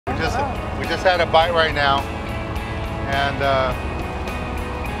We just had a bite right now, and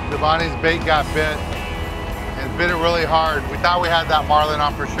Devani's bait got bit, and bit it really hard. We thought we had that marlin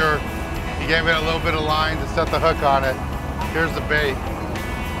on for sure. He gave it a little bit of line to set the hook on it. Here's the bait.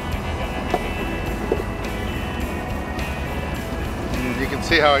 And you can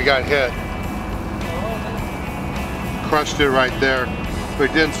see how he got hit. Crushed it right there, but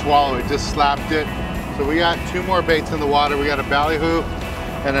it didn't swallow it, just slapped it. So we got 2 more baits in the water. We got a ballyhoo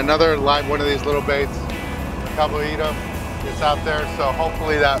and another live one of these little baits, caboito. It's out there, so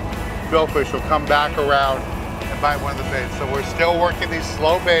hopefully that billfish will come back around and bite one of the baits. So we're still working these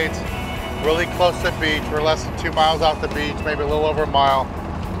slow baits really close to the beach. We're less than 2 miles off the beach, maybe a little over a mile,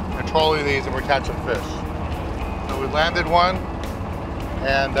 controlling these, and we're catching fish. So we landed one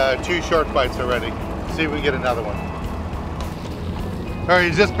and 2 short bites already. See if we can get another one. All right,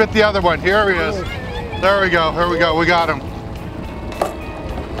 he just bit the other one. Here he is. There we go, here we go. We got him.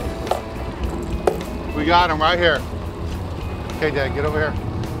 We got him right here. Okay, Dad, get over here.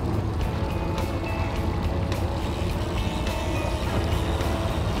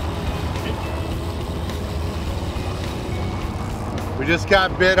 We just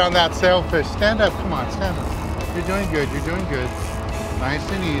got bit on that sailfish. Stand up, come on, stand up. You're doing good, you're doing good. Nice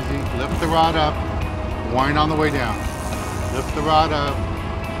and easy. Lift the rod up, wind on the way down. Lift the rod up,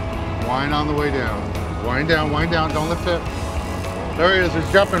 wind on the way down. Wind down, don't lift it. There he is,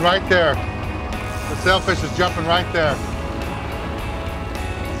 he's jumping right there. The sailfish is jumping right there.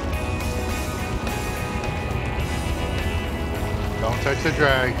 Don't touch the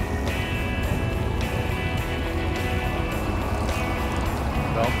drag.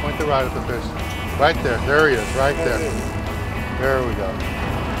 Don't point the rod at the fish. Right there he is, right there. There we go.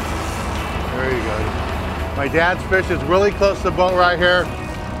 There you go. My dad's fish is really close to the boat right here.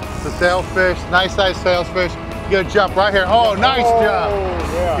 It's a sailfish, nice size sailfish. Good jump right here. Oh, nice jump.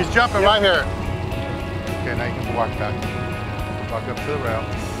 Yeah. He's jumping right here. Okay, now you can walk back. Walk up to the rail,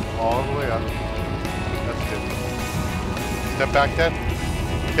 all the way up. That's good. Step back, Dad.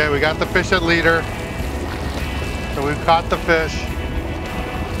 Okay, we got the fish at leader. So we've caught the fish.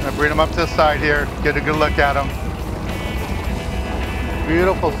 I'm gonna bring him up to the side here, get a good look at him.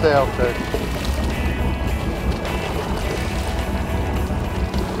 Beautiful sailfish.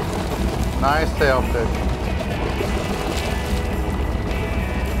 Nice sailfish.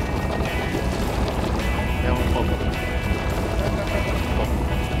 Yeah, we'll pull it.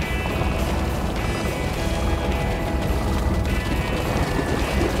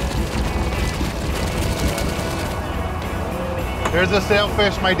 There's a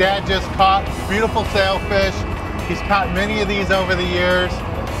sailfish my dad just caught. Beautiful sailfish. He's caught many of these over the years.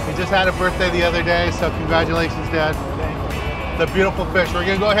 He just had a birthday the other day, so congratulations, Dad. The beautiful fish. We're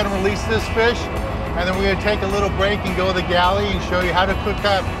gonna go ahead and release this fish, and then we're gonna take a little break and go to the galley and show you how to cook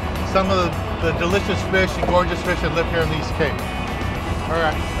up some of the delicious fish and gorgeous fish that live here in the East Cape. All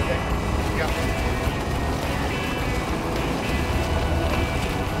right. Okay. Yeah.